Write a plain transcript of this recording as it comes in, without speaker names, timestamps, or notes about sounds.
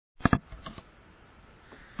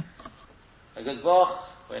A good boch.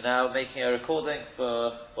 We're now making a recording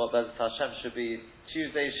for what Bezat Hashem should be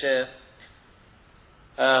Tuesday's share.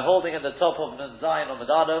 Holding at the top of Nun Zayin on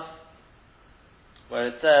Medadav,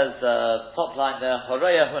 where it says, top line there,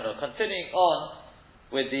 Horeya Huna. Continuing on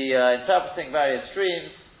with the interpreting various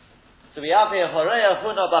streams. So we have here Horeya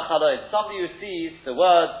Huna B'chaloin. Somebody who sees the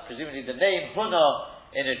word, presumably the name Huna,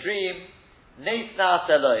 in a dream. Neisna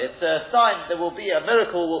Seloi. It's a sign there will be a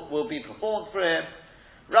miracle will be performed for him.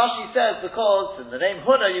 Rashi says because in the name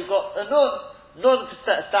Huna you've got a nun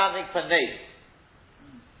standing for Neis.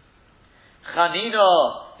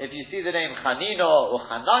 Chanino, if you see the name Chanino or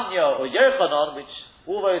Hananya or Yochanan, which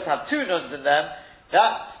all those have two nuns in them,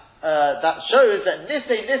 that shows that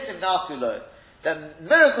Nisim Nasulo, that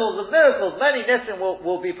miracles, many Nisim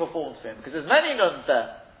will be performed for him, because there's many nuns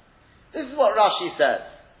there. This is what Rashi says.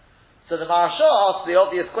 So the Maharsha asks the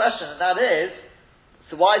obvious question, and that is,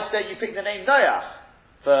 so why don't you pick the name Noach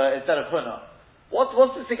instead of Huna?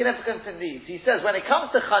 What's the significance in these? He says, when it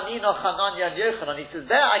comes to Chanino, Hananya, and Yochanan, he says,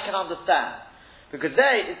 there I can understand. Because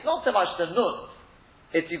there, it's not so much the Nun.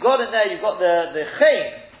 If you've got in there, you've got the Chain.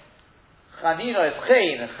 Chanino is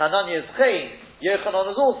Chain, and Hananya is Chain.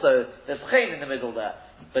 Yochanan is also, there's Chain in the middle there.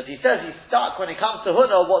 But he says he's stuck when it comes to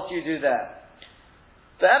Huna, what do you do there?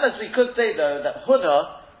 For Emes, we could say though, that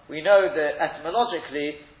Huna, we know that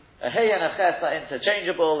etymologically, a Hey and a Ches are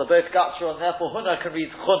interchangeable, they're both guttural, and therefore Huna can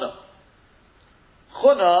read Chuna.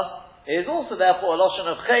 Chuna is also therefore a loshon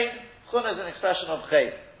of Chain. Chuna is an expression of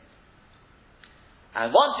Chain.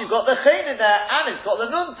 And once you've got the Chain in there, and it's got the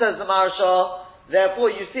Nun, says the Maharsha,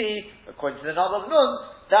 therefore you see, according to the number of Nun,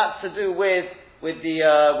 that's to do with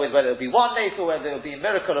whether it'll be one name or whether it'll be a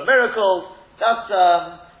miracle or miracles. That's,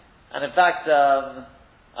 and in fact,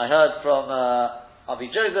 I heard from Avi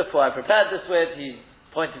Joseph, who I prepared this with, he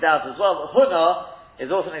pointed out as well that Huna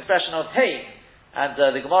is also an expression of Hain. And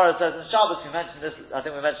the Gemara says in Shabbos, we mentioned this, I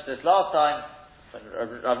think we mentioned this last time,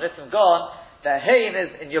 when Rav Nissen gone, that Hain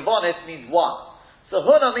is, in Yavonis, means one. So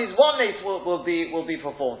Huna means one name will be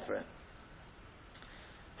performed for him.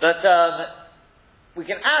 But we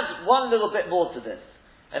can add one little bit more to this.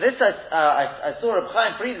 And this I saw Reb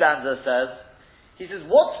Chaim Friedlander says, he says,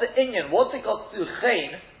 what's the inyan? What's it got to do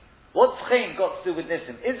Chain? What's Chain got to do with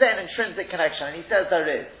Nisim? Is there an intrinsic connection? And he says there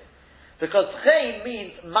is. Because Chain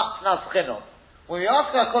means matnas chinon. When we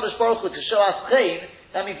ask our Kodesh Baruch Hu to show us Chain,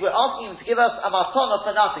 that means we're asking him to give us a matana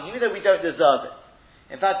for nothing, even though we don't deserve it.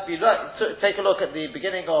 In fact, if you take a look at the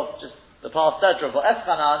beginning of just the past Sedra of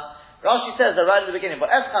Eschanan, Rashi says that right at the beginning,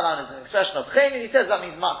 but Eschanan is an expression of Chain, and he says that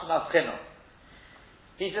means matnas chinon.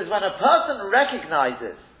 He says when a person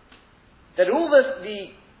recognizes that all the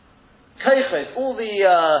keiches, all the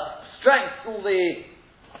strengths, all the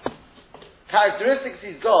characteristics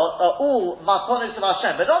he's got are all matonis of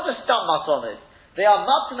Hashem, but not just stam matonis. They are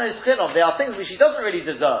matnos chinom. They are things which he doesn't really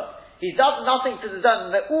deserve. He's done nothing to deserve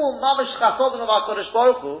them. They're all mamish chasodim of HaKadosh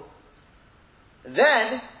Baruch Hu.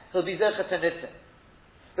 Then he'll be zechet to Nisim.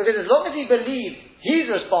 Because as long as he believes he's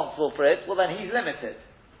responsible for it, well then he's limited.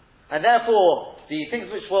 And therefore, the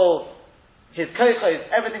things which will, his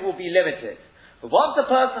koichos, everything will be limited. But once a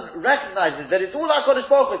person recognizes that it's all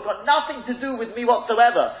HaKadosh Baruch Hu, it's got nothing to do with me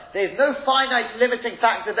whatsoever, there's no finite limiting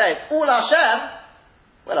factor there, it's all Hashem,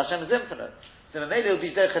 well Hashem is infinite. So maybe it will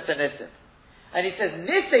be zechet to Nisim. And he says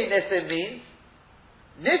Nisei Nisim means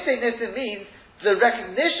the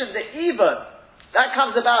recognition that even, that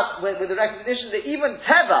comes about with the recognition that even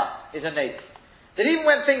Teva is a Nes. That even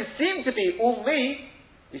when things seem to be all me,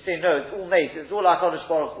 we say no, it's all Nes, it's all HaKadosh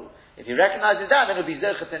Baruch Hu. If he recognizes that, then it will be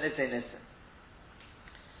zechet to Nisei Nisim.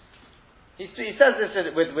 He says this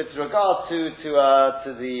with regard to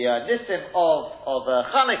the Nisim of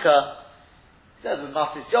Chanukah. He says with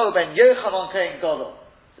Masis Yoel ben Yochanan Kohen Gadol.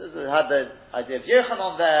 He says it had the idea of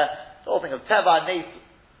Yochanan there, the whole thing of Teva, Nes,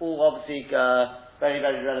 all obviously very,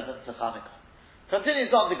 very relevant to Chanukah. Continues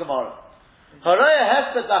on the Gemara. Haroya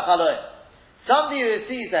Hesped Lachaloy. Somebody who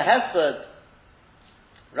sees a Hesped,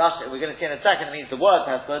 Rashi, we're going to see in a second, it means the word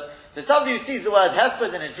Hesped. So somebody who sees the word Hesped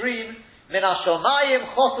in a dream, Min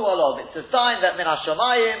Hashomayim chosu alav. It's a sign that Min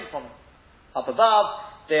Hashomayim, from up above,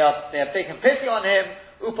 they have taken pity on him,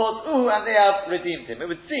 upot uhu, and they have redeemed him. It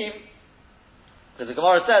would seem, because the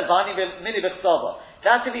Gemara says, V'ani mini b'chsava.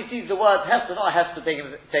 That's if he sees the word Hesped, not Hesped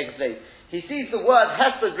taking place. He sees the word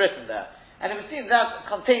Hesped written there. And it would seem that's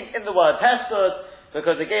contained in the word Hesped,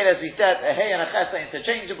 because again, as we said, a Hey and a Ches are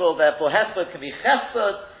interchangeable, therefore Hesped can be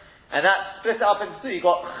Chesped, and that's split up into two. You've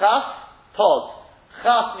got Chas, Pod.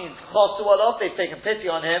 Chas means chosu alav, they've taken pity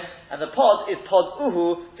on him, and the pod is pod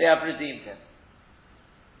uhu, they have redeemed him.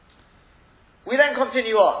 We then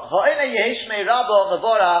continue on. Ha'ena yehishmei rabba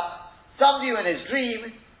mavora, somebody in his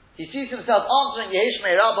dream he sees himself answering Yehesh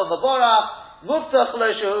Me'Rabba Maborach, Muftach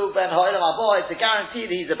Lo Shehu Ben Ha'olam Haba. It's a guarantee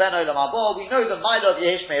that he's a Ben Ha'olam Haba. We know the Maila of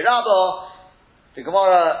Yehesh Me'Rabba. The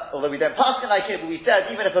Gemara, although we don't pass it like it, but we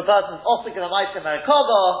said even if a person's Osik in a Maisa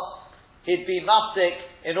Merkava, he'd be Maftik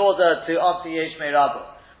in order to answer Yehesh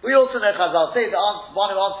Me'Rabba. We also know Chazal say the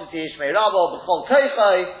one who answers Yehesh Me'Rabba, B'chol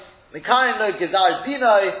Koichai, Mekarin Lo Gezar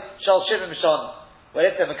Dino, Shal Shivim Shana. Well,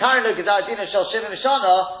 if the Mekarin Lo Gezar Dino, Shal Shivim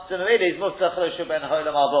Shana, so the way is Muftach Lo Shehu Ben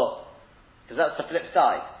Ha'olam Haba. Because that's the flip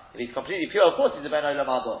side. If he's completely pure, of course he's a Ben Ha'olam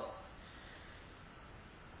Haba.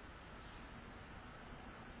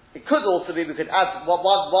 It could also be, we could add one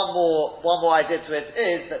more idea to it,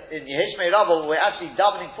 is that in Yehesh Me'Rabba, what we're actually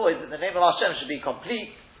davening for is that the name of Hashem should be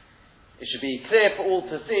complete, it should be clear for all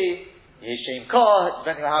to see, Yeshem Kah,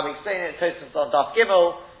 depending on how we explain it, Tosfos on Daf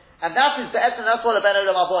Gimel, and that's what a Ben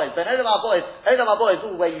Olam Haba is. Ben Olam Haba is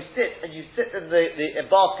all where you sit, and you sit in and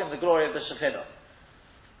bask in the glory of the Shekhinah.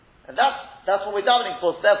 And that's what we're davening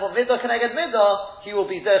for, so therefore Midah Keneged Midah, he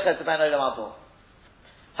will be Zochet to Ben Olam Haba.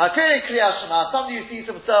 Hakiri Kriyas Shema, somebody who sees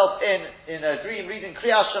himself in a dream reading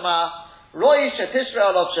Kriyas Shema, Roi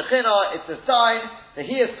Shetishra of Shekhinah, it's a sign that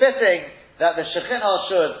he is fitting that the Shekhinah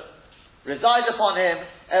should reside upon him.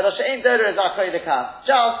 Just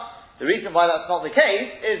the reason why that's not the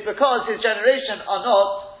case is because his generation are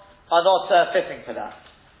not fitting for that.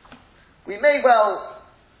 We may well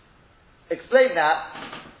explain that,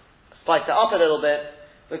 spice it up a little bit,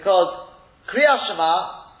 because Kriyas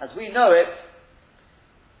Shema, as we know it,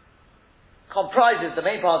 comprises, the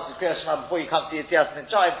main part of Kriyas Shema before you come to Yetzias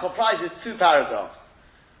Mitzrayim, comprises 2 paragraphs.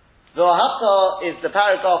 The Ohata is the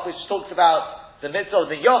paragraph which talks about the mitzvah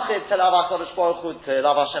of the Yochid to love HaKadosh Baruch Hu, to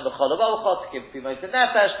love Hashem b'chol ha'volcha, to give b'mois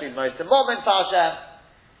nefesh, b'mois moment for Hashem.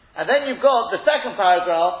 And then you've got the second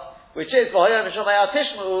paragraph, which is V'hoyom Shomei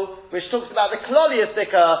Tishmu, which talks about the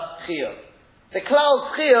kloliyastika chiyuv, the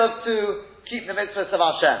klal chiyuv to keep the mitzvahs of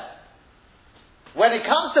Hashem. When it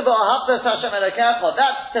comes to V'ahavtas Hashem Elokecha,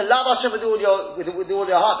 that's to love Hashem with all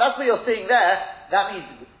your heart. That's what you're seeing there. That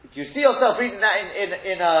means if you see yourself reading that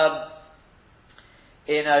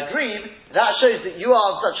in a dream, that shows that you are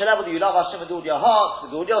on such a level that you love Hashem with all your heart,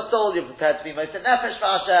 with all your soul, you're prepared to be most nefesh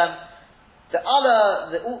for Hashem, all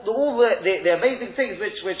the amazing things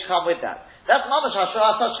which come with that. That's mamash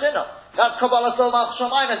hashras hashchina. That's Kabbalah Sol Malch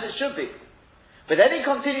Shamayim as it should be. But then he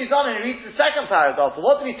continues on and he reads the second paragraph. So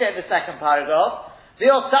what do we say in the second paragraph? If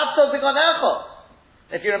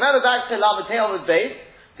you remember back to Lamed Hey Amud Beis,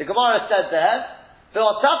 the Gemara said there, the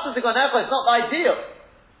Otzavta Zigonecha is not the ideal.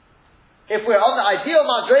 If we're on the ideal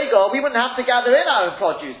Madrega, we wouldn't have to gather in our own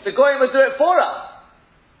produce. The Goyim would do it for us.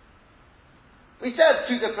 We said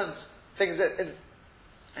 2 different things in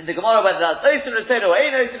the Gemara, whether that's Osin Ritzenu or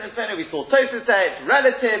Ein Osin Ritzenu. We saw Tosfos say it's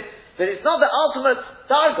relative, but it's not the ultimate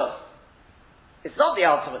Darga. It's not the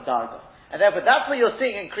ultimate Darga. And therefore that's what you're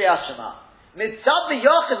seeing in Kriyas Shema. Mitzad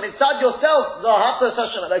v'yochim, mitzad yourself, V'ahavtas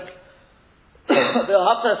Hashem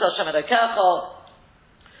Elokecha.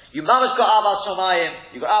 You mamash got Avas Shamayim,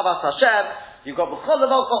 you got Avas Hashem, you got B'chol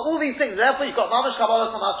Levolcha, all these things. Therefore, you got mamash Kabbalah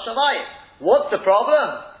Samach Shamayim. What's the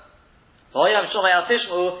problem?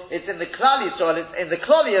 It's in the Klal Yisrael, it's in the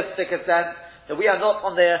Kloliyastic sense that we are not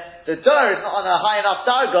on the door is not on a high enough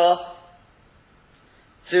darga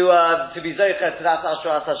to be zocher to that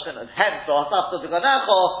Ashras Hashem. Hence, the Hasafta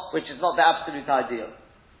Zikanecho, which is not the absolute ideal.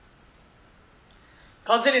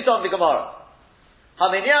 Continues on the Gemara.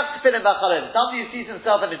 Somebody who sees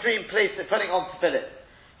himself in a dream putting on tefillin.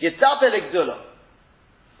 He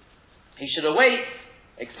should await,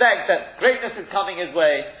 expect that greatness is coming his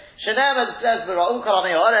way. And all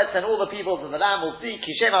the peoples of the land will see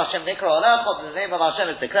the name of Hashem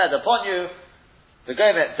is declared upon you, the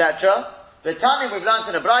Gom, etc. The time we've learned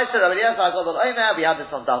in the Brayso, Rabbi Eliezer Gadol Omer, we have this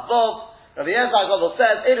on Daf Vov. Rabbi Eliezer Gadol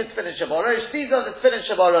says, Elu Tefillin Shabarosh, these are the Tefillin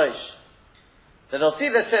Shabarosh. So they'll see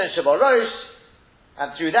the Tefillin Shabarosh,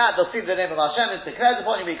 and through that they'll see the name of Hashem is declared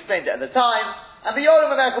upon you. We explained it at the time. And the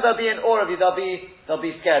Yoram of Echel, they'll be in awe of you, they'll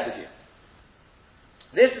be scared of you.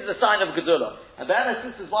 This is a sign of Gedulah. And Be'emes,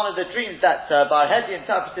 this is one of the dreams that Bar Hezi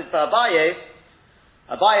interpreted for Abaye.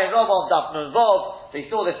 Abaye and Rabba on Daf Nun Vov, they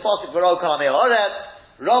saw this pasuk V'ro Kol Amei Ha'oretz.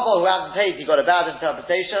 Rabba, who hadn't paid, he got a bad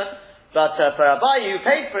interpretation. But for Abaye, who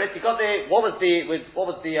paid for it, he got what was the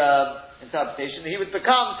interpretation? He would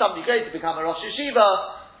become somebody great, to become a Rosh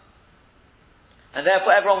Yeshiva, and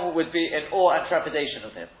therefore everyone would be in awe and trepidation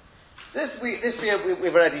of him. This we've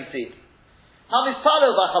already seen. Somebody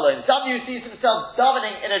who sees himself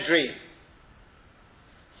davening in a dream.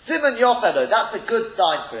 Simon Yofelo, that's a good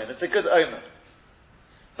sign for him. It's a good omen.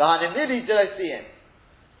 Do I see him?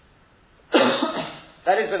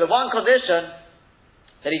 That is with the one condition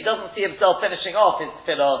that he doesn't see himself finishing off his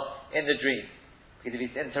tefillah in the dream. Because if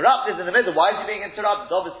he's interrupted in the middle, why is he being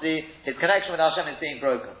interrupted? Obviously, his connection with Hashem is being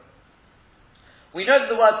broken. We know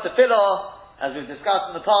that the word tefillah, as we've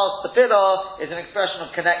discussed in the past, tefillah is an expression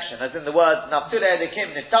of connection, as in the word Naftulah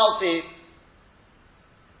Elikim Niftalti.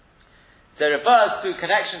 So it refers to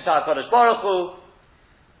connection to HaKadosh Baruch Hu,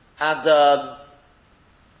 and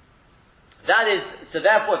that is, so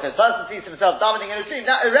therefore, if a person sees himself davening in a dream,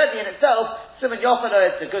 that already in itself, Siman Yofelo,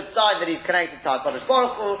 it's a good sign that he's connected to HaKadosh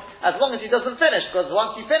Baruch Hu, as long as he doesn't finish, because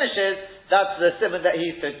once he finishes, that's the Siman that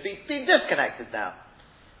he's, so to speak, been disconnected now.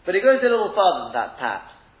 But it goes a little further than that, perhaps.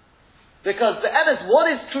 Because the emes, what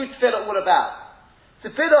is true tefillah all about?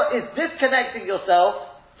 Tefillah is disconnecting yourself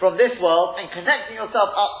from this world and connecting yourself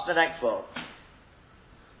up to the next world.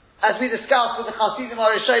 As we discussed with the Chasidim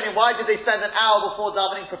Arishonim, why did they spend an hour before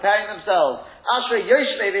davening preparing themselves? Ashrei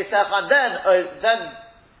Yoshvei V'Sech, and then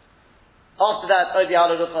after that, Odi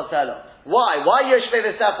Halaluch Hasela. Why? Why Yoshvei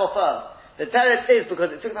V'Sech first? The teretz is because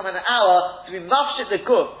it took them an hour to be mafshit the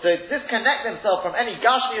guf, to disconnect themselves from any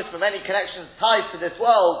gashmius, from any connections tied to this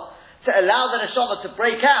world, to allow the neshama to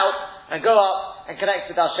break out and go up and connect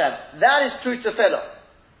with Hashem. That is true tefillah.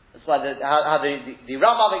 That's why how the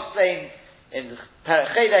Rambam explains in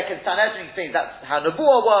Perek Chedek and Sanhedrin explains that's how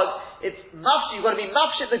Nebuah works. It's mafshit. You've got to be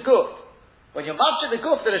mafshit the guf. When you're mafshit the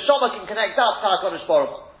guf, the neshama can connect up to HaKadosh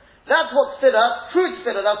Baruch Hu. That's what tefillah, true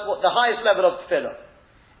tefillah. That's what the highest level of tefillah.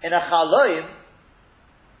 In a chaloim,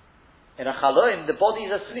 the body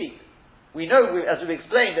is asleep. We know, as we've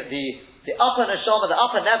explained, that the upper neshama, the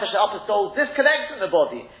upper nefesh, the upper soul disconnects from the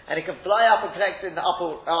body, and it can fly up and connect in the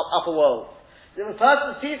upper world. So if a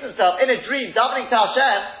person sees himself in a dream, davening to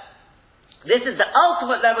Hashem, this is the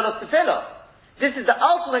ultimate level of tefillah. This is the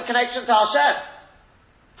ultimate connection to Hashem.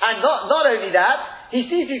 And not only that, he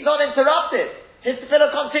sees he's not interrupted. His tefillah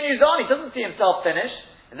continues on, he doesn't see himself finish.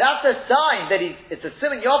 And that's a sign that it's a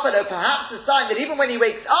Siman Yofelo, perhaps a sign that even when he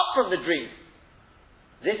wakes up from the dream,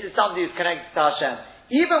 this is somebody who's connected to Hashem.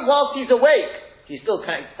 Even whilst he's awake, he's still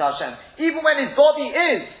connected to Hashem. Even when his body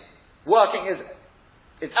is working,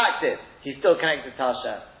 is active, he's still connected to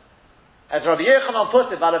Hashem. As Rabbi Yochanan put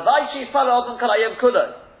it, perhaps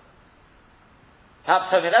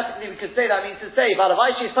homiletically we could say that means to say,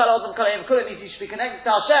 means he should be connected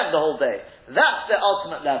to Hashem the whole day. That's the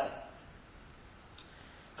ultimate level.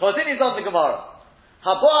 Continues on the Gemara.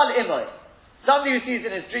 Haboal Imoy. Somebody who sees in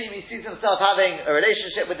his dream, he sees himself having a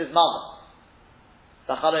relationship with his mother.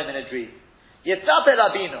 Tachalom in a dream. Yetzape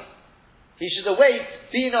Rabino. He should await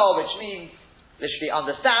Bino, which means literally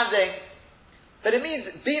understanding. But it means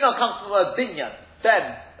Bino comes from the word binyan.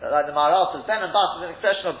 Ben, like the Maharal says, Ben and Bas is an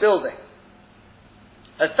expression of building.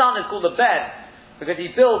 A son is called a Ben, because he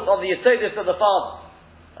builds on the Yesodis of the father.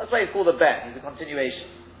 That's why he's called a Ben. He's a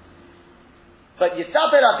continuation. But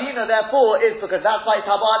Yitzape Rabino, therefore, is because that's why it's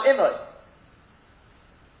Habal Imoy.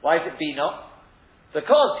 Why is it Bino?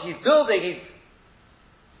 Because he's building, he's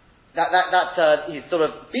sort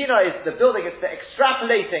of, Bino is the building, it's the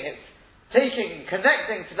extrapolating, it's taking,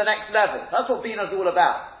 connecting to the next level. That's what Bino is all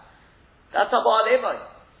about. That's Habal Imoy.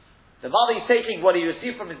 The mother is taking what he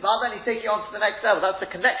received from his mother and he's taking it on to the next level. That's the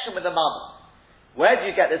connection with the mother. Where do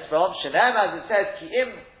you get this from? Shenem, as it says,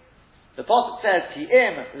 Ki'im, the Pasuk says,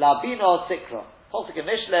 Ki'im labino sikra. Pasuk in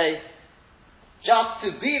Mishlei, just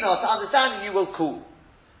to bino, to understanding you will call.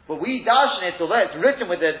 But we darshan it, although it's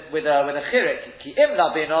written with a chirik, Ki'im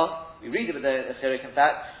labino, we read it with a chirik in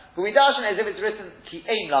fact, but we darshan it as if it's written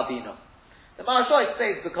Ki'im labino. The Maharsha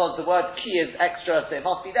explains because the word ki is extra, so it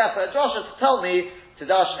must be there for a drasha to tell me to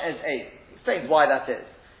darshan as a. He explains why that is.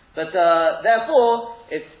 But therefore,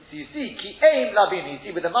 so you see, Ki'im labino, you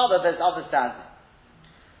see with the mother there's understanding.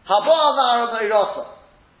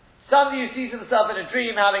 Somebody who sees himself in a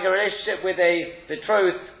dream having a relationship with a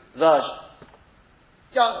betrothed virgin.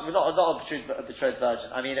 Not a betrothed virgin.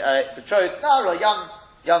 I mean, a betrothed, no, a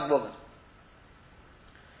young woman.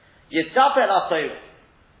 You'd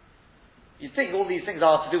think all these things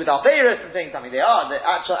are to do with Aveirus and things. I mean, they are. The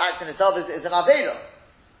actual act in itself is an Aveirah.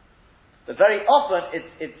 But very often,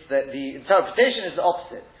 the interpretation is the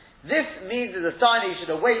opposite. This means as a sign that you should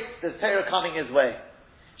await the Torah coming his way.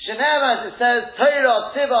 Shenem, as it says,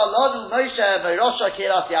 Torah tiva lonu Moshe meirosha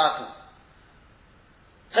kiras Yaakov.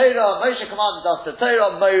 Torah, Moshe commanded us to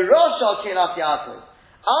Torah meirosha kiras Yaakov.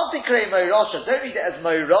 Al tikrei meirosha, don't read it as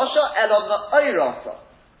meirosha, elo meirosha.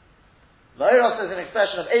 Meirosha is an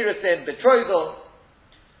expression of erusin, betrothal.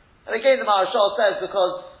 And again the Maharshal says,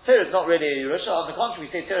 because Torah is not really a Yerusha, on the contrary,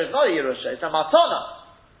 we say Torah is not a Yerusha, it's a Matana.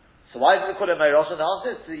 So why is it called a meirosha? The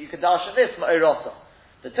answer is, so you can darshan this, meirosha.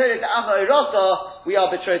 The Torah is Amma Irasa, we are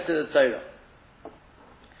betrothed to the Torah.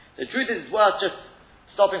 The truth is, it's worth just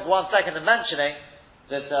stopping for 1 second and mentioning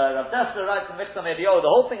that Rav Dessler writes in Michtam Eliyahu, the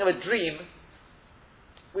whole thing of a dream,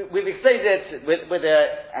 we've explained it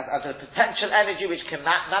as a potential energy which can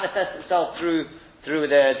manifest itself through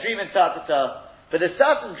the dream interpreter. But there's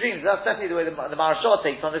certain dreams, that's definitely the way the Maharshal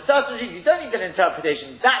takes on. There's certain dreams you don't need an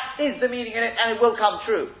interpretation. That is the meaning in it, and it will come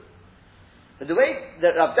true. But the way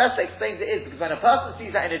that Rav Dessler explains it is because when a person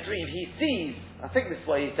sees that in a dream, he sees, I think this is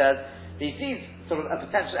what he says, he sees sort of a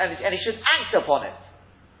potential energy, and he should act upon it.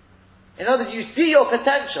 In other words, you see your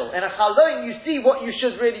potential. In a chalon, you see what you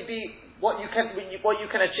should really be, what you can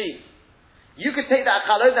achieve. You could take that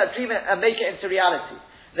chalon, that dream, and make it into reality.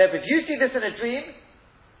 Therefore, if you see this in a dream,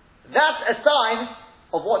 that's a sign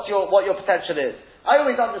of what your potential is. I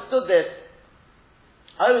always understood this.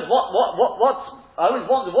 I always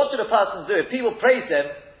wondered, what should a person do? If people praise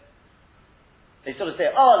him, they sort of say,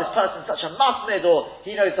 oh, this person's such a masmid, or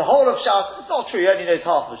he knows the whole of Shas. It's not true, he only knows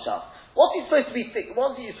half of Shas. What's he supposed to be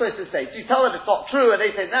what are you supposed to say? Do you tell them it's not true, and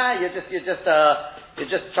they say, nah, you're just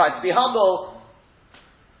trying to be humble?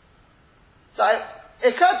 So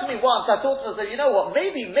it occurred to me once, I thought to myself, you know what,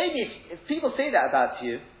 maybe if people say that about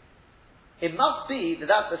you, it must be that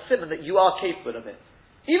that's a simon that you are capable of it.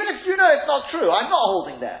 Even if you know it's not true, I'm not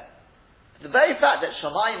holding there. The very fact that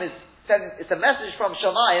Shamayim it's a message from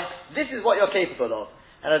Shamayim, this is what you're capable of.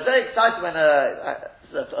 And I was very excited when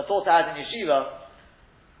a thought I had in yeshiva,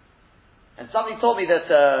 and somebody told me that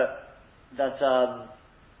there's a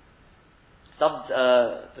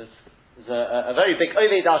very big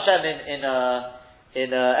Oved Hashem in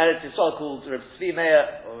Eretz Yisrael called Reb Tzvi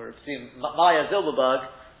Meir, or Reb Tzvi Maya Zilberberg,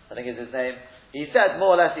 I think is his name. He said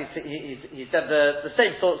more or less, he said the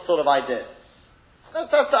same sort of idea. That's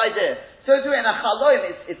the idea. So do it in a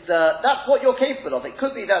chaloim, that's what you're capable of. It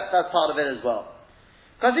could be that's part of it as well.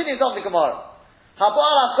 Continues on the Gemara.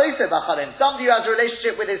 Somebody who has a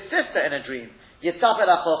relationship with his sister in a dream, he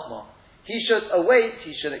should await,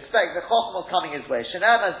 he should expect the chokhmah coming his way.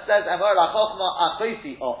 Shneimar says,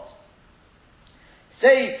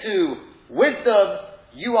 say to wisdom,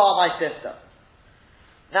 you are my sister.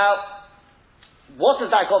 Now, what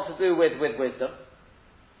has that got to do with wisdom?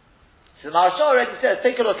 So the Maharshal already says,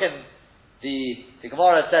 take a look in the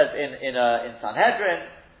Gemara says in Sanhedrin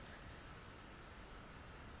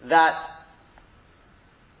that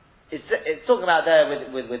it's talking about there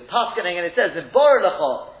with paskening, and it says in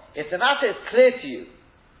Borah, if the matter is clear to you,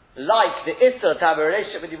 like the Issa to have a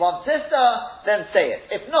relationship with your one sister, then say it.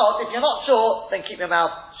 If not, if you're not sure, then keep your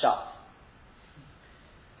mouth shut.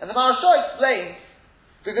 And the Maharshal explains,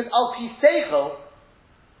 because Al Pi Seichel,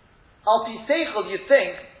 you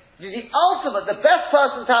think the ultimate, the best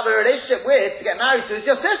person to have a relationship with, to get married to, is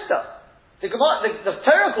your sister. The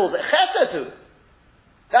Torah calls it chesed.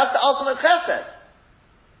 That's the ultimate chesed.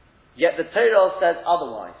 Yet the Torah says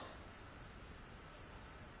otherwise.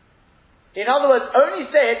 In other words, only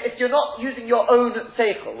say it if you're not using your own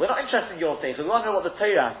seichel. We're not interested in your seichel. We want to know what the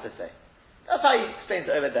Torah has to say. That's how he explains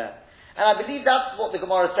it over there. And I believe that's what the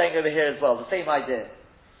Gemara is saying over here as well, the same idea.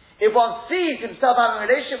 If one sees himself having a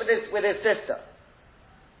relationship with his sister,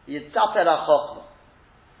 Yitzaper HaChochmah.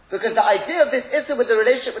 Because the idea of this issue with the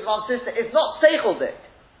relationship with one's sister is not seichel-dik.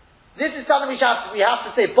 This is something we have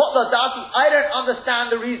to say, Botla Dati, I don't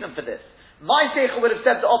understand the reason for this. My seichel would have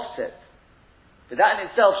said the opposite. But that in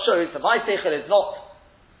itself shows that my seichel is not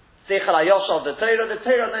seichel HaYosha of the Torah. The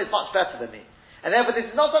Torah knows much better than me. And therefore this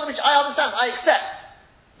is not something which I understand, I accept.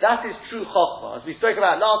 That is true Chochmah. As we spoke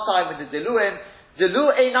about last time with the Diluim,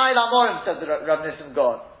 Dilu Einai Lamorim, said the Rav Nissim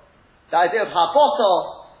God. The idea of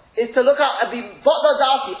Haboto is to look out and be Botla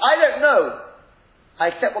Dati, I don't know. I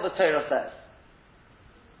accept what the Torah says.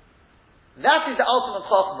 That is the ultimate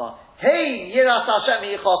Chochmah. Hey, Yiras Hashem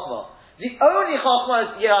hi Chochmah. The only Chochmah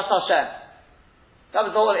is Yiras Hashem. That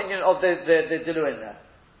was the whole Indian of the Diluim there.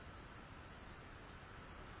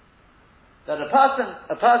 That a person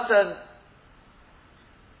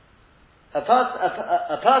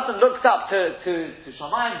looks up to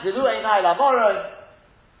Shamayim, Dilu Einai Lamoron,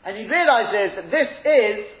 and he realizes that this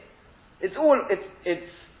is, it's all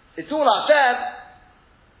Hashem,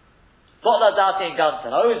 Botla Dati and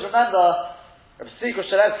Gantan. I always remember, Rabbi Tzvika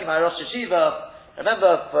Shalevsky, my Rosh Yeshiva, I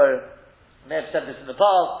may have said this in the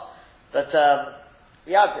past, that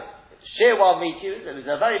we had Shirwal meet you, it was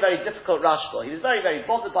a very, very difficult Rashba. He was very, very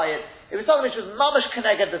bothered by it. It was something which was mamash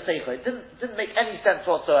keneged the Seichel. It didn't make any sense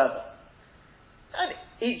whatsoever. And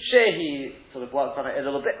each year he sort of worked on it a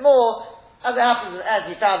little bit more. As it happens, as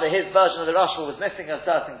he found that his version of the Rashba was missing a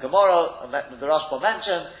certain Gemara that the Rashba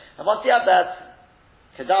mentioned, and once he had that,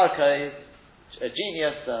 Kedarka, a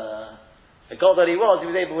genius, the god that he was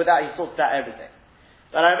able, with that, he sorted out everything.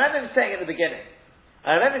 But I remember him saying at the beginning,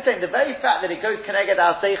 I remember saying the very fact that it goes Keneged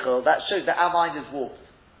our Seichel, that shows that our mind is warped.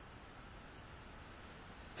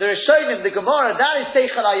 The Rishonim, the Gemara, that is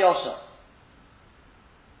Seichel Ayosha.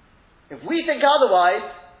 If we think otherwise,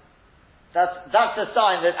 that's a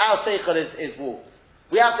sign that our Seichel is warped.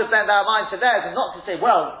 We have to bend our mind to theirs and not to say,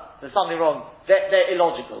 well, there's something wrong, they're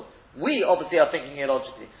illogical. We obviously are thinking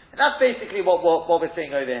illogically. And that's basically what we're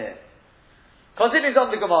seeing over here. Continues on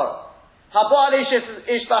the Gemara. Somebody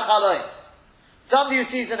who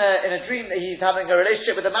sees in a dream that he's having a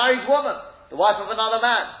relationship with a married woman, the wife of another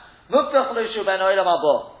man. That's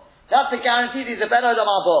a guarantee he's a ben olam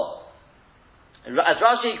haba. As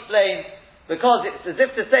Rashi explains, because it's as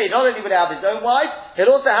if to say, not only will he have his own wife,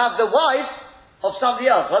 he'll also have the wife of somebody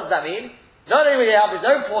else. What does that mean? Not only will he have his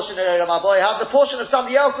own portion in olam haba, he'll have the portion of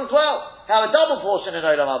somebody else as well. He'll have a double portion in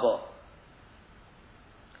olam haba.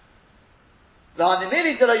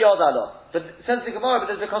 But says the Gemara, but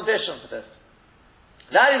there's a condition for this.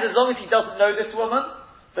 That is, as long as he doesn't know this woman,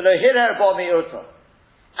 and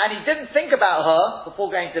he didn't think about her before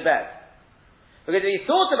going to bed. Because if he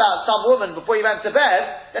thought about some woman before he went to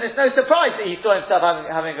bed, then it's no surprise that he saw himself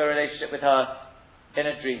having a relationship with her in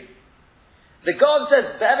a dream. The God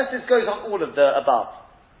says the emphasis goes on all of the above.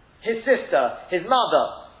 His sister, his mother,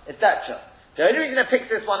 etc. The only reason I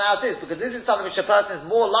picked this one out is because this is something which a person is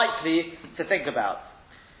more likely to think about.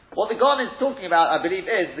 What the God is talking about, I believe,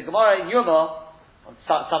 is the Gemara in Yuma, on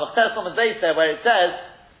Samach Tes Lamed Beis there, where it says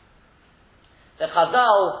that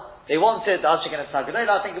Chazal, they wanted, I think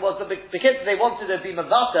it was, because they wanted to be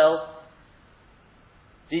Mavatel,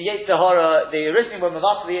 the Yetzer Hara, they originally were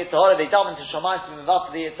Mavatel the Yetzer Hara, they delved into Shamayim to be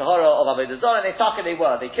Mavatel the Yetzer Hara of Avodah Zarah, and they stuck it, they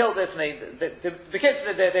were. They killed it, and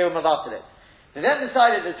they were Mavatel it. They then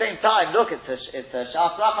decided at the same time, look, it's a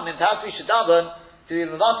Sha'af Rachamim, perhaps we should daven to be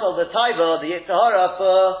Mavatel the Taiva, the Yetzer Hara,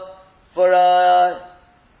 for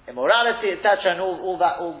immorality, etc., and all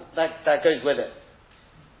that goes with it.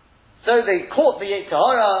 So they caught the Yetzer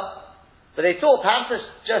Hara, but they thought perhaps let's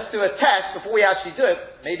just do a test before we actually do it.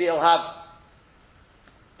 Maybe it'll have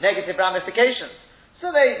negative ramifications. So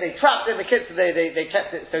they trapped in the kids, so they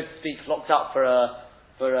kept it, so to speak, locked up for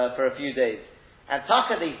a few days. And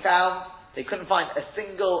Taka they couldn't find a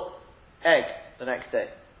single egg the next day,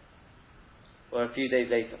 or a few days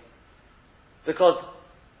later, because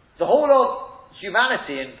the whole of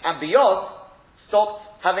humanity and beyond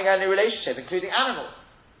stopped having any relationship, including animals.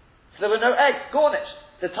 So there were no eggs, garnished.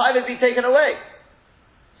 The tithe had been taken away.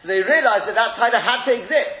 So they realized that tithe had to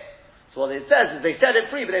exist. So what it says is they set it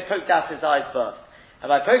free, but they poked out his eyes first. And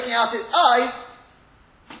by poking out his eyes,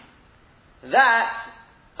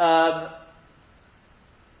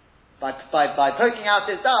 by poking out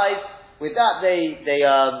his eyes, with that they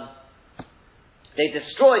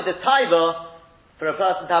destroyed the tithe for a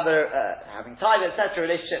person to have having tithe, etc.,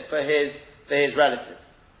 relationship for his relatives.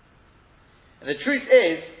 And the truth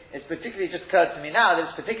is, it's particularly just occurred to me now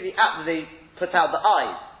that it's particularly apt that they put out the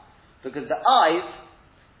eyes, because the eyes,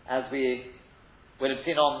 as we would have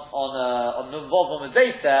seen on Nun Vav on the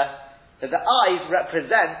base there, that the eyes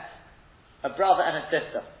represent a brother and a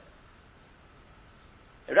sister.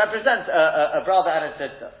 It represents a brother and a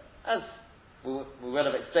sister, as we will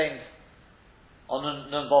have explained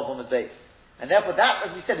on Nun Vav on the base. And therefore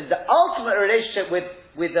that, as we said, is the ultimate relationship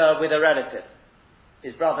with a relative,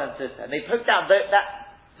 his brother and sister. And they poked out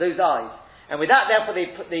those eyes. And with that, therefore,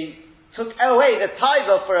 they took away the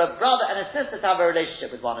taiva for a brother and a sister to have a relationship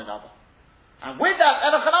with one another. And with that,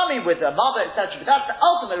 Enochanami, with a mother, etc., but that's the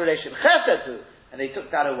ultimate relationship, chesed, and they took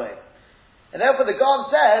that away. And therefore the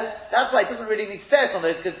God says, that's why it doesn't really need to say it on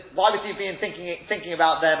this, because why would you be thinking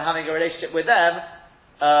about them having a relationship with them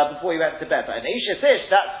before you went to bed? But an Isha Fish,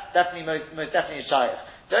 that's definitely most definitely a shayach.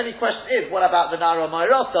 The only question is, what about the Nara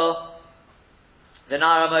Moirota? The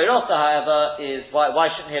Nara Moirota, however, is why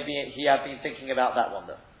shouldn't he have been thinking about that one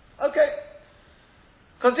though? Okay.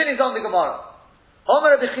 Continues on the Gemara.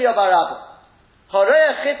 Omer B'chia Barabba.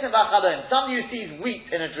 Horeya Chitim V'Chadon. Somebody who sees wheat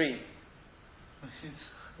in a dream.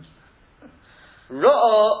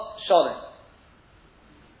 Ro'o Sholem.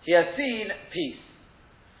 He has seen peace.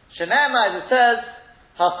 Shenema, as it says,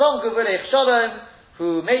 Hasom Guvulech Sholem,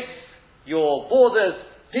 who makes your borders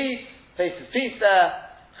peace, faces peace there.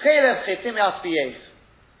 Chelev Chitim Yaspiyech.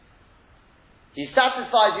 He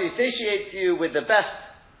satisfies you, he satiates you with the best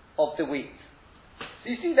of the wheat. So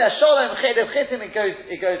you see there, Sholem, Chelev Chitim, it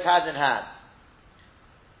goes hand in hand.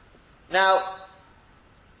 Now,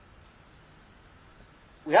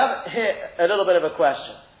 we have here a little bit of a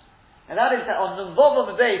question. And that is that on Nun Vav on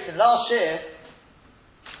the base in last year,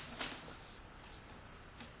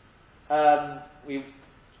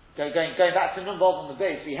 going back to Nun Vav on the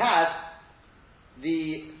base, we had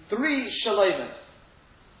the three Shalomas.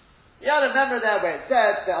 He had a member there where it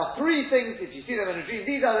said there are three things, if you see them in a dream,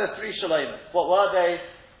 these are the three shalomas. What were they?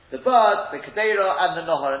 The bird, the kedera, and the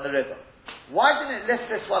nohar, and the river. Why didn't it list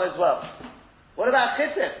this one as well? What about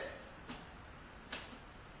chitim?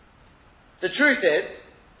 The truth is,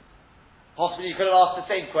 possibly you could have asked the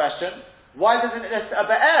same question, why doesn't it list a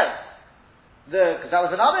be'er? Because that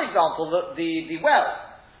was another example, the well.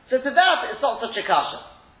 So to that, it's not such a kasha.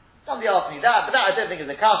 Somebody asked me that, but that I don't think is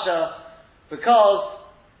a kasha, because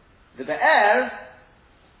the be'er,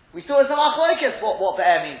 we saw some achloikis what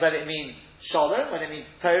be'er means, whether it means shalom, whether it means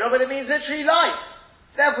Torah, whether it means literally life.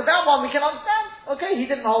 Therefore, that one we can understand. Okay, he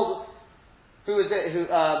didn't hold. Who was it?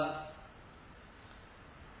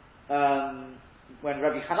 When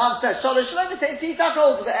Rabbi Hanan says shalom shalom, he says Yitzchak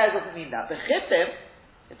holds the be'er doesn't mean that. The chitim,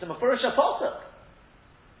 it's a mafurish pasuk.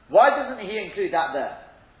 Why doesn't he include that there?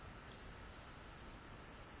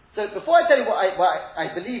 So before I tell you what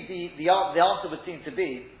I believe the answer would seem to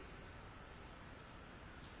be,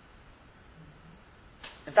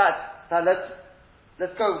 in fact,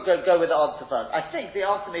 let's go with the answer first. I think the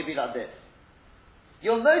answer may be like this.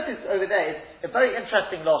 You'll notice over there, it's a very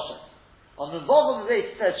interesting lashon. On the bottom of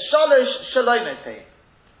it says, Shalosh Shalomote.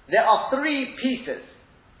 There are three pieces.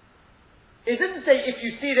 It didn't say, if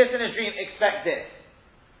you see this in a dream, expect this.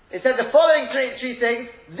 It said the following three things,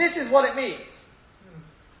 this is what it means.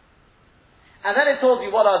 And then it told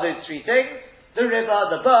you what are those three things: the river,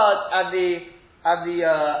 the bird, and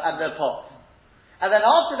the pot. And then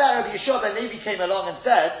after that, Rabbi Yeshua ben Levi came along and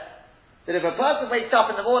said that if a person wakes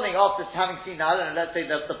up in the morning after having seen now, and let's say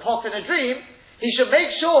the pot in a dream, he should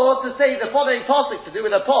make sure to say the following pasuk to do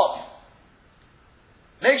with a pot.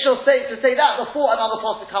 Make sure to say that before another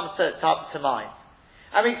pasuk comes to mind.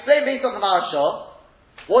 And we explain based on the Maharsha,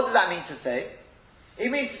 what does that mean to say? It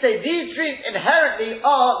means to say these dreams inherently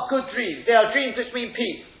are good dreams. They are dreams which mean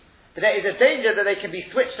peace. But there is a danger that they can be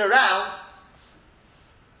switched around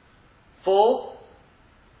for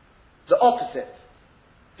the opposite.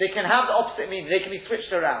 They can have the opposite meaning. They can be switched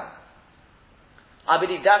around. I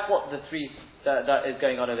believe that's what the three that is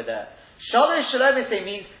going on over there. Shalosh Shalomite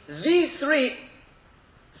means these three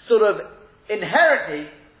sort of inherently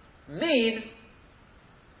mean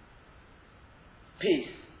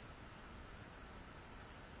peace.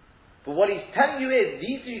 But what he's telling you is,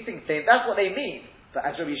 these three things, that's what they mean. But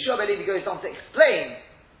as Rabbi Yeshua ben Levi goes on to explain,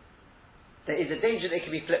 there is a danger they can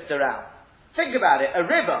be flipped around. Think about it, a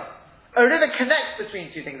river connects between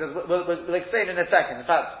two things, as we'll explain in a second. In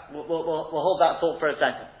fact, we'll hold that thought for a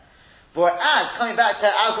second. Whereas, coming back to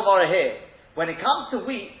Al Gemara here, when it comes to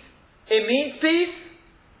wheat, it means peace,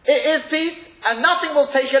 it is peace, and nothing will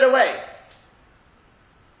take it away.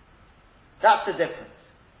 That's the difference.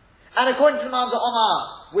 And according to the Manda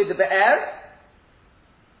Omar with the Be'er,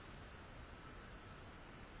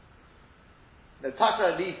 the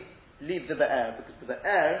Taka leave the Be'er, because the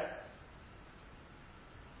Be'er,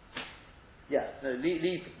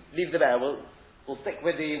 leave the Be'er. We'll stick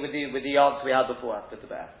with the answer we had before with the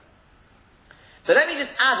Be'er. So let me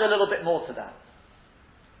just add a little bit more to that.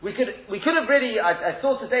 We could have really, I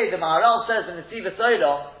saw today the Maharal says in the Siva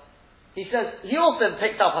Soda, he says, he also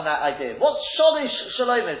picked up on that idea. What's Shalosh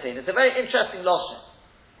Shalom saying? It's a very interesting lashon.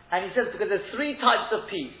 And he says, because there's three types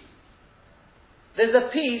of peace. There's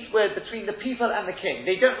a peace where between the people and the king.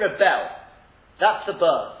 They don't rebel. That's the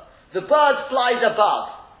bird. The bird flies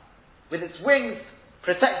above, with its wings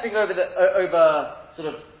protecting over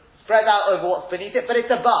sort of spread out over what's beneath it, but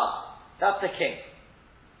it's above. That's the king.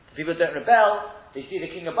 The people don't rebel. They see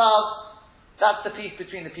the king above. That's the peace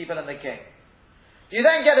between the people and the king. You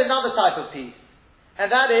then get another type of peace, and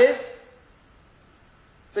that is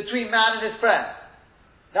between man and his friend.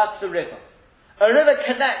 That's the river. A river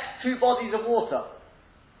connects two bodies of water.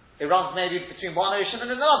 It runs maybe between one ocean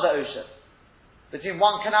and another ocean. Between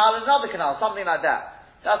one canal and another canal, something like that.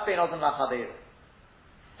 That's being Ozan Lachadira.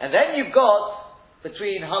 And then you've got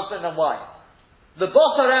between husband and wife. The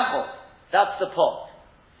Bosar Echot, that's the pot.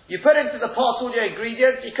 You put into the pot all your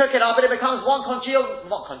ingredients, you cook it up, and it becomes one congealed,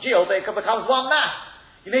 not congealed, but it becomes one mass.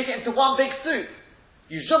 You make it into one big soup.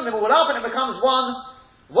 You zoom them all up, and it becomes one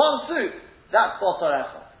soup. That's Bosar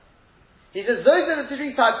Echot. He says, those are the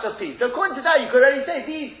three types of peace. So according to that, you could already say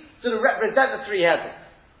these sort of represent the three heavens.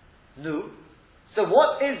 No. So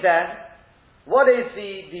what is then? What is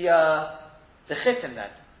the chitim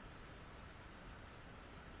then?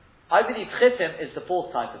 I believe chitim is the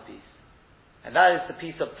fourth type of peace. And that is the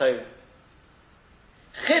peace of Torah.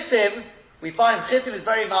 Chitim, we find chitim is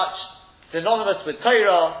very much synonymous with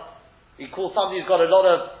Torah. We call somebody who's got a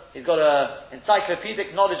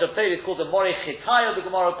encyclopedic knowledge of Torah, it's called a Moreh Chitaya, the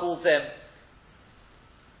Gemara calls him.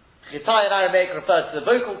 Chitai in Aramaic refers to the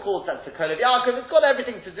vocal cords, that's the Kol of Yaakov. It's got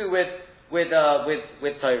everything to do with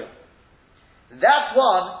Torah. That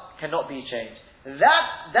one cannot be changed.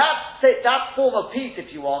 That form of peace,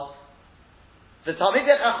 if you want, the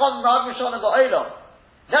Talmidei Chacham Rav Shalom Ba'olam.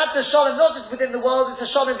 That's a shalom not just within the world, it's a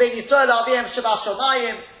shalom bein Yisrael Avim Shabbat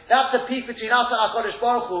Shomayim. That's the peace between us and HaKadosh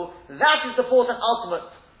Baruch Hu. That is the fourth and ultimate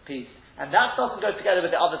peace. And that doesn't go together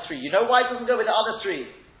with the other three. You know why it doesn't go with the other three?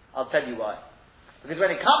 I'll tell you why. Because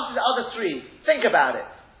when it comes to the other three, think about it.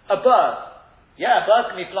 A bird. Yeah, a bird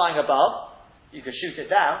can be flying above. You can shoot it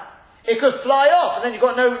down. It could fly off, and then you've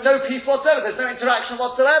got no peace whatsoever. There's no interaction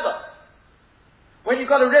whatsoever. When you've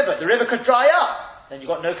got a river, the river could dry up. Then you've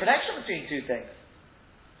got no connection between two things.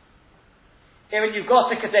 And when you've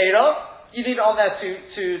got a Kedera, you leave it on there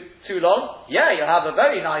too long. Yeah, you'll have a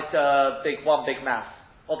very nice big mass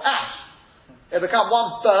of ash. It'll become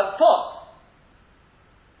one burnt pot.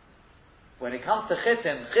 When it comes to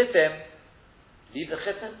chitim, leave the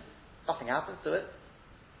chitim, nothing happens to it.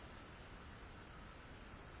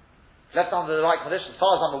 Left under the right conditions, as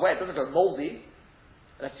far as I'm aware, it doesn't go moldy,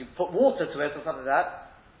 unless you put water to it or something like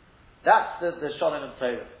that. That's the Shalom of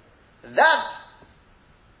Torah. That,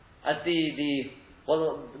 as we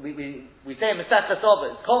say in Masechet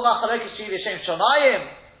Avos, Kol Machalek Yishiv Yishem Shomayim.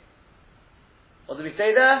 What do we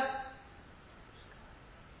say there?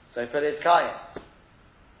 So for this Kayim.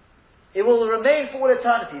 It will remain for all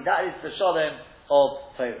eternity. That is the Shalom of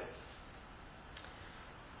Torah.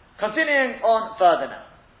 Continuing on further now.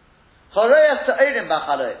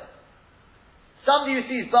 Somebody who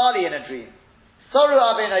sees barley in a dream. Soru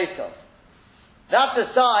Aben Esav. That's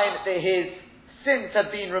a sign that his sins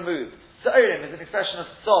have been removed. Sorim is an expression of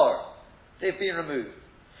sor. They've been removed.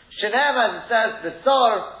 Shenem, as it says, the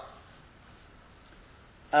sor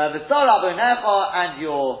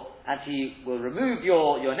Abonecha, and he will remove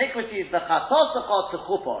your iniquities,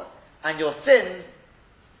 and your sin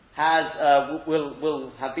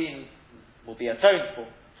will be atoned for.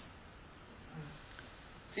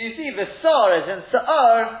 So you see, the sar as in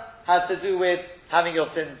sa'ar has to do with having your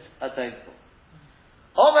sins atoned for.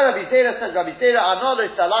 Omer Rabbi Zera says, Rabbi Zera, Anolo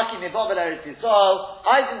Salaki Nevovel Eretz Yisrael,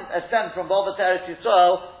 I didn't ascend from Bovel to Eretz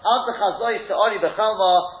Yisrael, Al Techazoi Sa'ari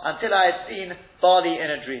Bechalma, until I had seen barley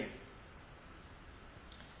in a dream.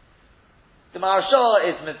 The Maharsha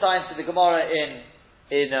is assigned to the Gemara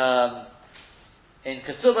in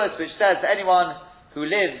Kesubos, which says that anyone who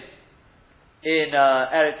lives in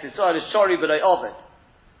Eretz Yisrael is Shori B'loi Ovid,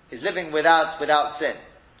 is living without sin.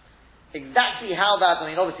 Exactly how that,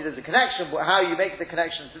 obviously there's a connection, but how you make the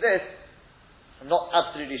connection to this, I'm not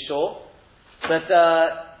absolutely sure. But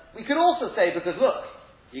we could also say, because look,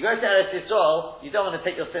 you go to Eretz Yisrael, you don't want to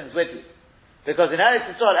take your sins with you. Because in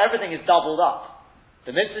Eretz Yisrael, everything is doubled up.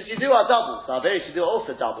 The mitzvahs you do are doubled. The averis you do are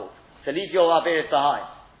also doubled. So leave your averis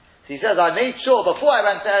behind. So he says, I made sure before I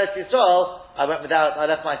went to Eretz Yisrael, I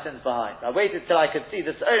left my sins behind. I waited till I could see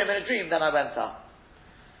the Sa'orim in a dream, then I went up.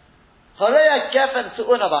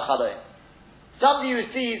 Somebody who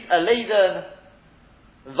sees a laden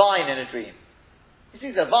vine in a dream. He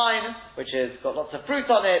sees a vine which has got lots of fruit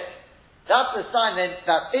on it. That's a sign then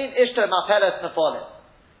that in ishto mapeles nefolim,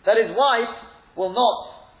 that his wife will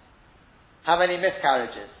not have any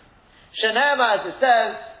miscarriages. Shenema, as it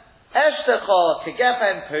says, eshtacha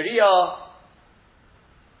kegefen peria.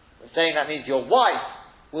 We're saying that means your wife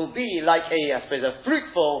will be like a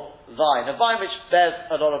fruitful vine, a vine which bears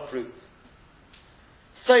a lot of fruit.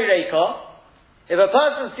 Soireka, if a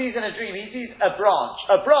person sees in a dream, he sees a branch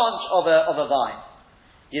of a vine.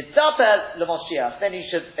 Yitzapel leMoshiach, then he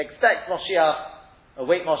should expect Moshiach,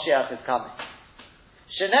 await Moshiach is coming.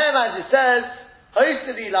 Shenem, as it says,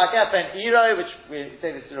 Osili like Epen Iro, which we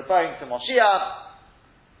say this is referring to Moshiach,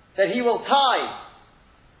 that he will tie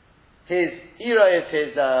his Iro is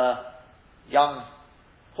his young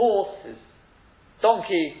horse, his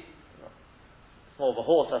donkey, it's more of a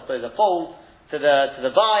horse, I suppose, a foal, to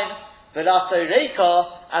the vine, V'lasoreka,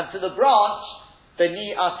 and to the branch,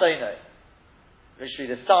 Beni Asono, literally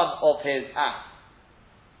the son of his ass.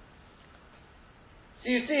 So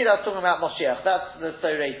you see, that's talking about Moshiach, that's the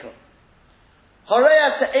Soreka.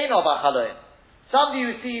 Horeya Te'eno B'chaloim, somebody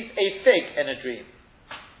who sees a fig in a dream.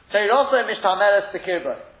 Teirasa Mishtameres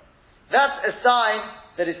Tekirbo, that's a sign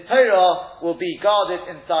that his Torah will be guarded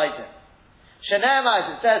inside him. Shenema, as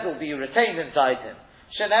it says, will be retained inside him.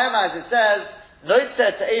 Shenema, as it says,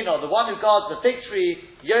 Noitze Te'eno, the one who guards the fig tree,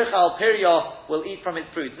 Yochal Pirya, will eat from its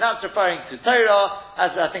fruit. And that's referring to Torah,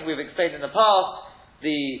 as I think we've explained in the past.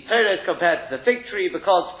 The Torah is compared to the fig tree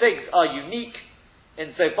because figs are unique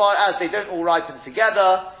insofar as they don't all ripen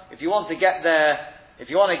together. If you want to get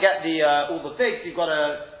all the figs, you've got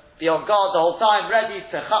to be on guard the whole time, ready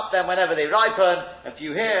to chop them whenever they ripen, a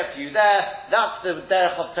few here, a few there. That's the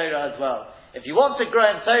derech of Torah as well. If you want to grow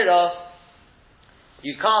in Torah,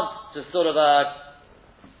 you can't just sort of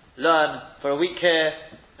learn for a week here,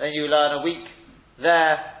 then you learn a week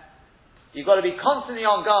there. You've got to be constantly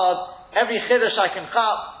on guard. Every chiddush I can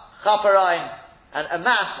chap arayin, and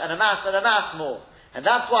amass more. And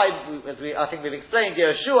that's why, I think we've explained,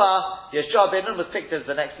 Yeshua ben Nun was picked as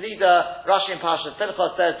the next leader. Rashi in Parashat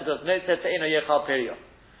Pinchas says, because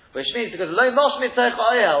which means because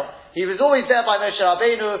he was always there by Moshe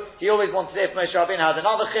Rabbeinu. He always wanted, if Moshe Rabbeinu had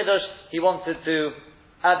another chiddush, he wanted to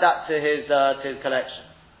add that to his collection.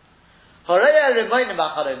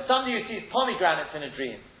 Somebody who sees pomegranates in a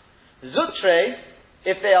dream. Zutre,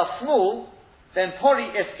 if they are small, then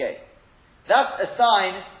pori iske. That's a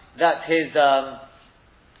sign that his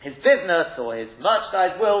business or his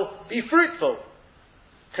merchandise will be fruitful.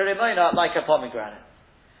 Kerimona, like a pomegranate.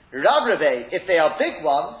 Rabrave, if they are big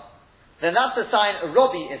ones, then that's a sign,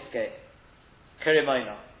 Robi iske.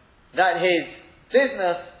 Kerimona. That his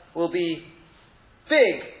business will be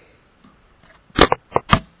big.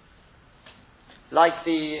 Like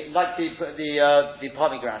the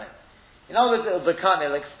pomegranate. In other words,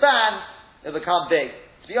 it'll expand, it'll become big.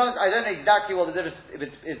 To be honest, I don't know exactly what the difference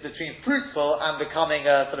is between fruitful and becoming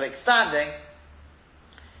sort of expanding.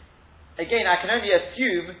 Again, I can only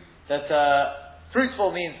assume that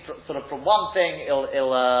fruitful means sort of from one thing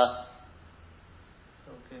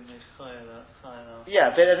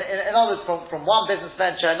yeah, but in other words, from one business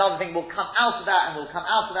venture, another thing will come out of that, and will come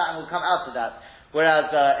out of that, and will come out of that. Whereas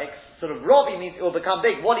sort of Robbie means it will become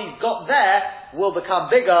big. What he's got there will become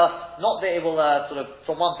bigger, not that it will sort of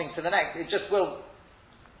from one thing to the next. It just will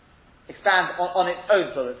expand on its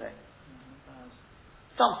own sort of thing.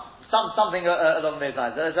 Something along those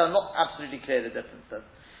lines. I'm not absolutely clear the differences.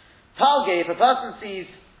 Talge, if a person sees,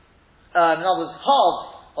 in other words, halves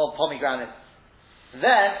of pomegranates,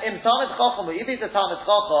 then im Talmid Chacham, if he's a Talmid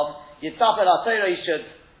Chacham, Yitzapel HaTorah, he should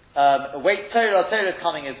wait Torah is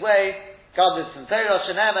coming his way. God is from Torah,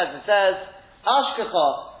 Shenem, as it says, Ashkecha,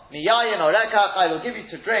 Miyayin or Rekach, I will give you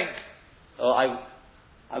to drink, or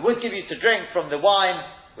I would give you to drink from the wine,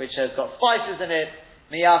 which has got spices in it,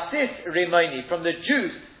 Miyasis Rimoni, from the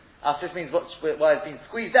juice, Asis means what has been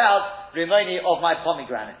squeezed out, Rimoni of my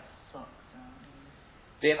pomegranate.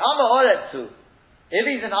 V'im Ama Oretzu, if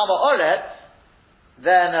he's an Ama Oretz,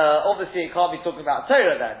 then obviously it can't be talking about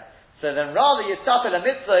Torah then. So then rather Yitzapel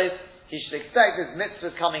HaMitzvahs, he should expect his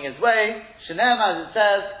mitzvahs coming his way. Shenem, as it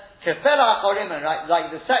says, Kefela Chorimen, right,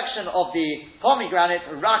 like the section of the pomegranate,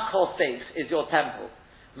 Rakosech is your temple.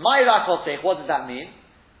 My Rakosech, what does that mean?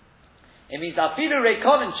 It means Afilu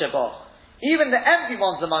Rekonin Sheboch. Even the empty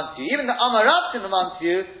ones amongst you, even the Amaratim amongst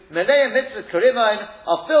you, Melei Mitzvahs Korimen,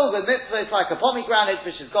 are filled with mitzvahs like a pomegranate,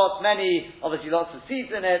 which has got many, obviously lots of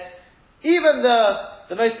seeds in it. Even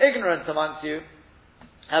the most ignorant amongst you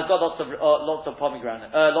has got lots of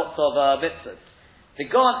pomegranate, lots of mitzvahs. The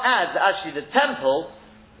Gaon adds that actually the temple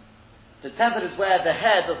is where the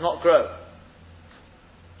hair does not grow.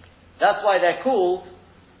 That's why they're called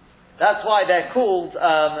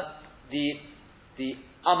the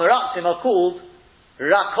Amaratim are called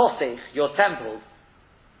Rakosech, your temples,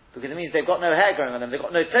 because it means they've got no hair growing on them, they've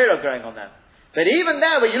got no Torah growing on them. But even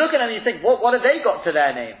there, when you look at them, you think, what have they got to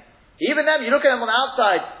their name? Even them, you look at them on the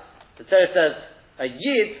outside, the Torah says, a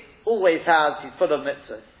Yid always has, he's full of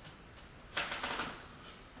mitzvahs.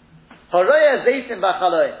 Haroya Zeisim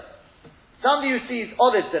Bachaloim. Somebody who sees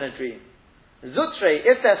olives in a dream. Zutre,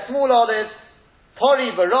 if they're small olives,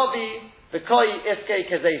 Pori Barabi, Bekoi Iske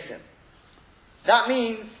Kezeisim. That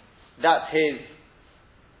means that his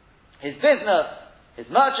business, his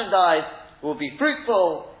merchandise will be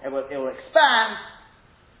fruitful, it will expand,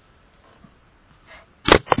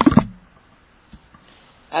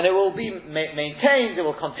 and it will be maintained, it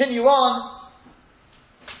will continue on.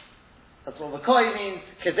 That's what Bekoi means,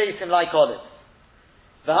 Kezeisim, like olives.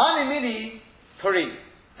 V'hani mili Pori.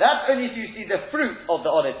 That's only if you see the fruit of the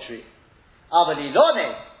olive tree.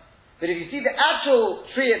 Avalilone. But if you see the actual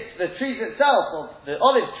tree, the trees itself, of the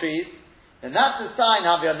olive trees, then that's a sign,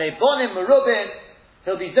 Bonim Merubin,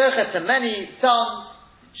 he'll be zerchet to many sons.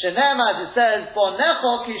 Shenem, as it says,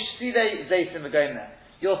 Bonecho kishsidei zeisim v'gomer.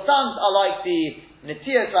 Your sons are like the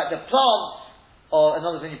netias, like the plants, or in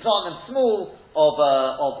other words, when you plant them small, of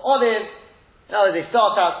olives. In other words, they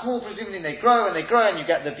start out small, presumably they grow, and you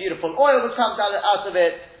get the beautiful oil which comes out of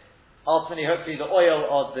it. Ultimately, hopefully, the oil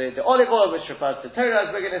of the olive oil, which refers to Torah, as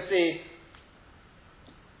we're going to see.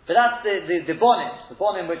 But that's the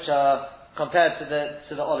bonim which are compared to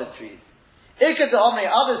the olive trees. Ikad Omri,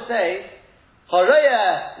 others say,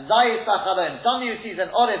 Haraya Zayis Bachalon. Somebody who sees an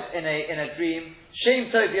olive in a dream, Shem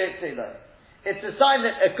Tov Yotzei. It's a sign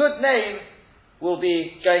that a good name will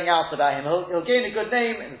be going out about him. He'll gain a good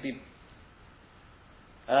name and be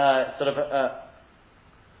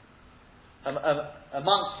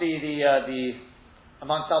amongst the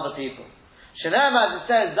amongst other people. Shalem, as it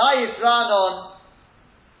says, Zayis Ranon,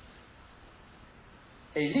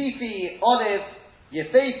 a leafy olive,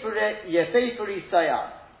 Yefeifuri Sayad,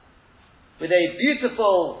 with a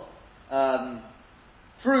beautiful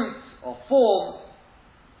fruit or form.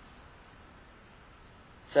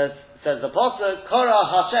 Says the Pasuk, Kora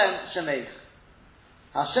Hashem Shemeich.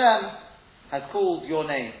 Hashem has called your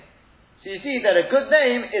name. So you see that a good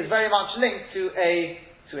name is very much linked to a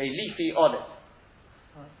leafy olive.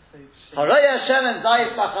 Haraya Hashem and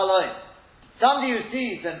Zayis Bachaloim. Somebody who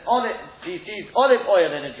sees olive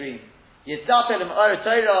oil in a dream. Yitzapel im Or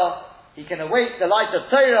Torah. He can await the light of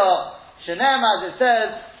Torah. Shenem, as it says,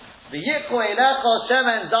 V'yichu elecha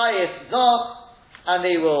shemen Zayis Zach, and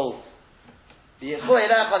they will V'yichu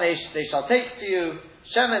elecha, they shall take to you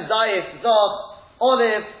shemen Zayis Zach,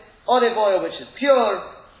 olive oil which is pure.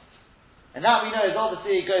 And that we know is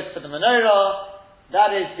obviously goes for the menorah.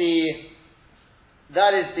 That is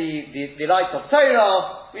the light of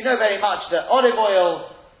Torah. We know very much that olive oil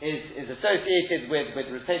is associated with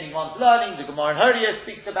retaining one's learning. The Gemara in Horiah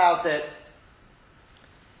speaks about it.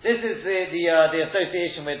 This is the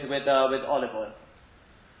association with olive oil.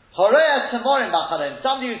 Horeya Tamorim Bachalem.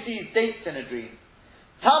 Somebody who sees dates in a dream.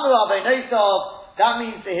 Tamu Aveinosov. That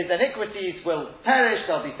means that his iniquities will perish.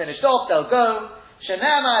 They'll be finished off. They'll go.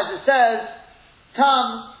 Shenema, as it says,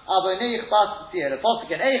 Tam Avoneich Bas Tzir. The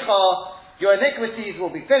Pasuk in Eicha. Your iniquities will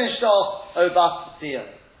be finished off, O Bas Tzir,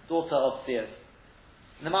 daughter of Tzir.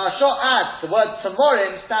 The Maharsha adds, the word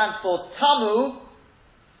Tamorim stands for Tamu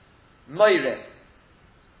Moirim.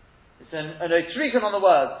 It's an otrigon on the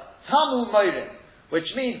word, Tamu Moirim, which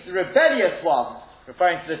means the rebellious ones,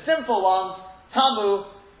 referring to the sinful ones, Tamu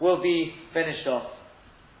will be finished off.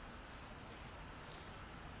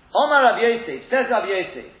 Omar Rav Yosef, says Rav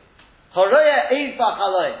Yosef, Horoya Eiz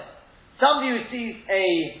Bachaloi. Somebody who sees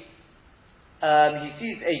a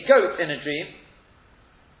goat in a dream.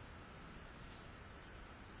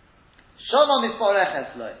 Shalom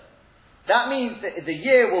Misporeches Loi. That means that the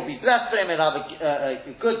year will be blessed for him and have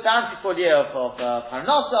a good, bountiful year of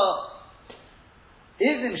Parnasa.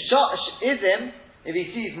 Ism, if he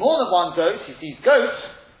sees more than one goat, he sees goats,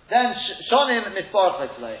 then Shonim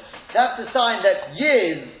Misporeches Loi. That's a sign that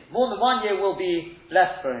years, more than 1 year, will be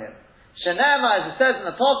blessed for him. Shenema, as it says in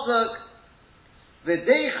the Pasuk,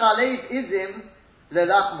 V'dei chalev izim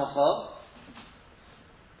lelachmacha.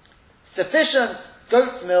 Sufficient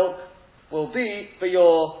goat's milk will be for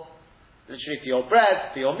your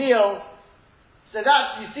bread, for your meal. So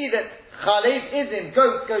that, you see that chalev izim,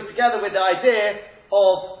 goats, go together with the idea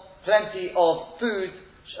of plenty of food,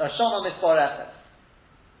 shana misparechet.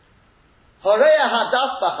 Horeya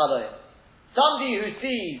hadas b'chaloyim. Somebody who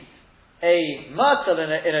sees a myrtle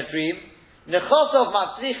in a dream, nechosov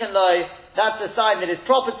matzrichin loy, that's a sign that his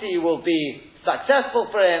property will be successful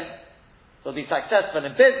for him, will be successful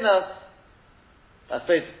in business. I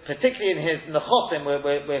suppose particularly in his nechosim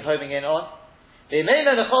we're homing in on. The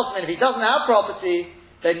Imena nechosim, if he doesn't have property,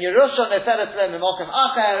 then Yerusha neferes lem imokim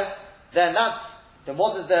acher, then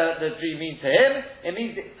what does the dream mean to him? It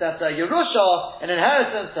means that Yerusha, an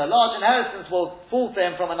inheritance, a large inheritance, will fall to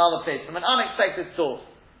him from another place, from an unexpected source.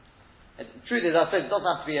 And the truth is, I suppose it doesn't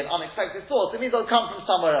have to be an unexpected source, it means it'll come from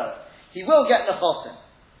somewhere else. He will get nechosim.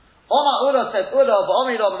 Oma Ura said Ura,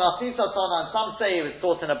 V'omi lo b'nafisa tona, and some say it was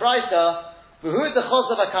taught in a Braisa, V'hu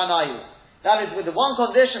dechosav akanayu. That is with the one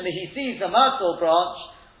condition that he sees the myrtle branch,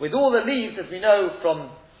 with all the leaves, as we know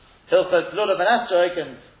from Hilchot Lulav and Esrog,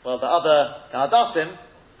 and the other Hadassim,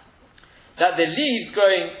 that the leaves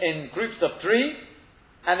growing in groups of 3,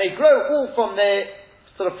 and they grow all from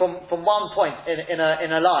from one point in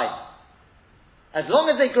a line. As long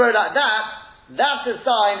as they grow like that, that's a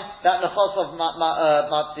sign that nechos of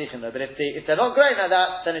matzichin. But if they're not growing like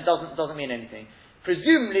that, then it doesn't mean anything.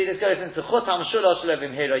 Presumably, this goes into chut hamshula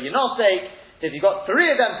shlevim hero yinosek. If you've got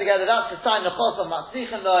 3 of them together, that's a sign nechos of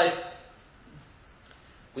matzichin.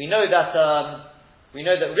 We know that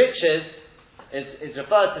riches is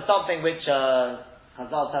referred to something which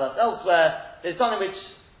Chazal tell us elsewhere. There's something which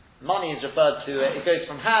money is referred to. It goes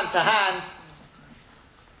from hand to hand.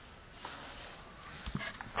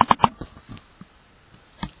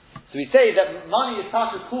 So we say that money is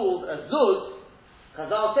called a zuz.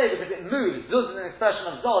 Chazal say because it moves. Zuz is an expression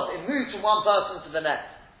of zod. It moves from one person to the next.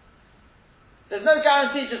 There's no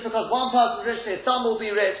guarantee just because one person is rich, say some will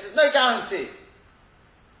be rich. There's no guarantee.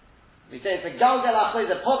 We say it's a galgal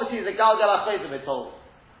achayza. Poverty is a galgal achayza, we're told.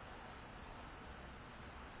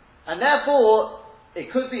 And therefore,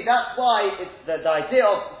 it could be, that's why it's the idea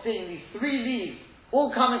of seeing these three leaves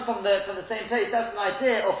all coming from the same place. That's an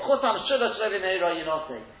idea of chotam shulash revi meira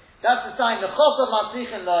yinose. That's the sign, the chotam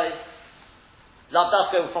matzichin loy,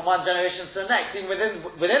 go from one generation to the next. Even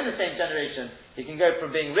within the same generation, he can go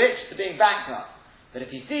from being rich to being bankrupt. But if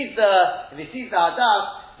he sees the hadas,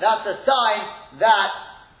 that's a sign that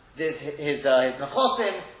his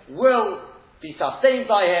nechosim will be sustained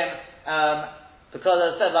by him. Because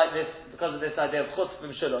as I said, like this, because of this idea of chutz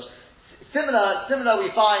v'mshulosh. Similar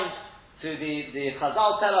we find to the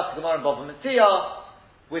Chazal tell us, Gemara and Bava Metzia,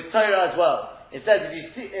 with Torah as well. It says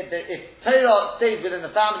if Torah stays within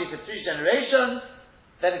the family for 3 generations,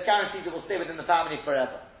 then it's guaranteed it will stay within the family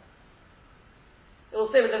forever. It will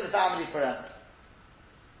stay within the family forever.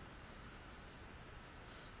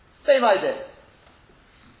 Same idea.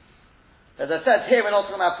 As I said, here we're not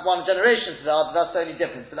talking about one generation to the other, that's the only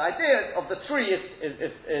difference. But the idea of the 3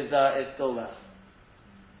 is still there.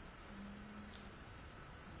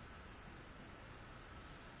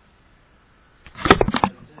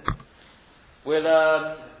 We'll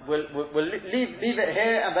leave it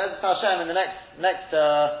here, and Be'ez Hashem in the next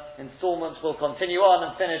installment we'll continue on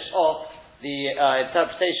and finish off the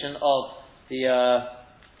interpretation of the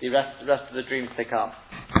rest of the dreams to come.